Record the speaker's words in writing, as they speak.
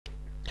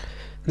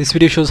This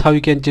video shows how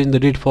you can change the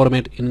date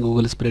format in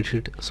Google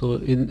spreadsheet. So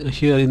in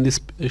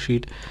this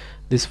sheet,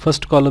 this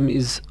first column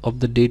is of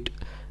the date,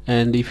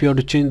 and if you want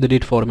to change the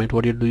date format,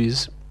 what you do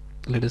is,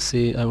 let us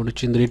say I want to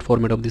change the date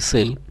format of this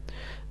cell.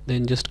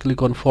 Then just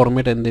click on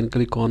format and then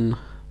click on,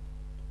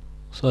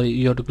 sorry,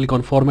 you have to click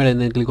on format and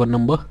then click on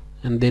number,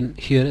 and then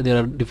here there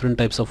are different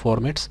types of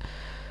formats.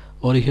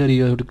 Or here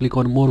you have to click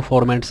on more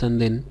formats, and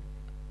then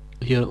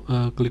here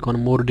click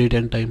on more date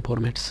and time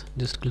formats.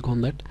 Just click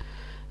on that,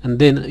 and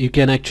then you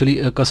can actually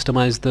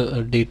customize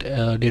the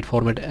date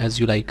format as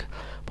you like.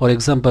 For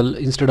example,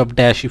 instead of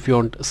dash, if you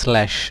want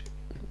slash,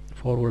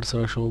 forward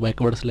slash or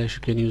backward slash,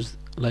 you can use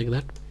like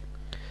that.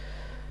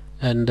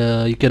 And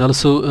you can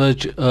also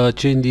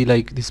change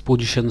the these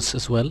positions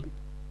as well.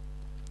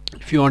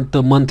 If you want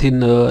the month in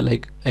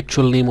like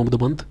actual name of the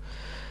month,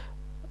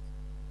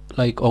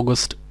 like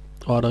August,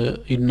 or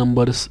in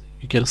numbers,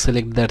 you can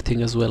select that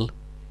thing as well.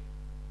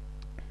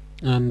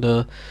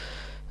 And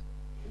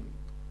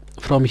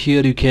from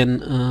here you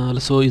can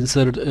also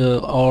insert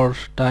hour,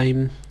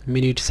 time,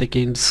 minute,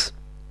 seconds,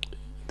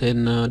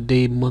 then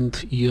day,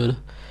 month, year,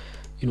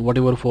 in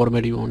whatever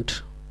format you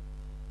want.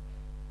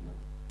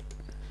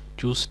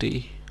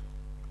 Tuesday,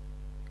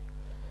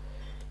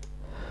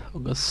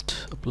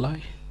 August,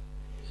 apply,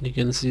 and you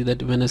can see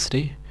that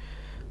Wednesday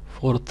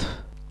 4th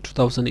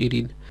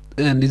 2018,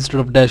 and instead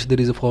of dash there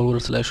is a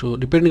forward slash. So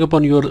depending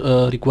upon your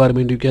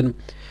requirement, you can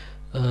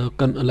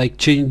like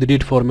change the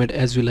date format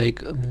as you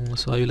like.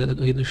 So I will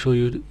again show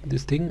you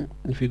this thing.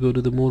 If you go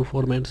to the more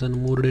formats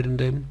and more date and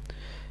time,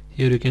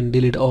 here you can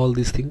delete all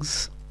these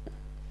things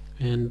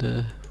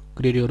and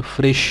create your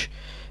fresh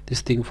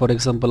this thing. For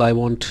example, I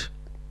want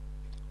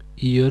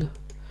year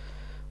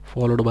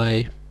followed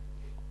by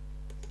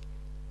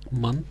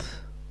month,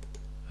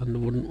 and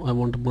I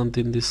want month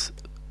in this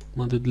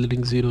month with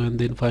leading 0, and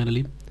then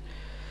finally,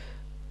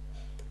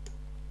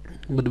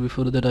 but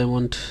before that I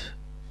want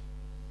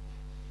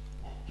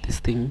this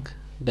thing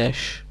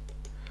dash,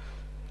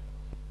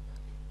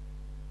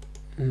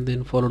 and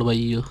then followed by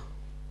year,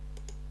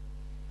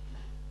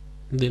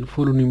 then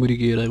full numeric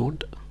year I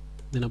want,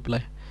 then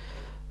apply.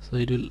 So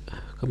it will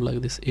come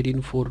like this,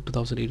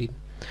 18/4/2018.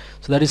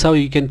 So that is how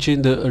you can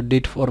change the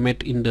date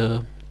format in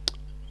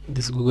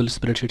this Google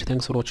spreadsheet.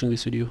 Thanks for watching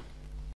this video.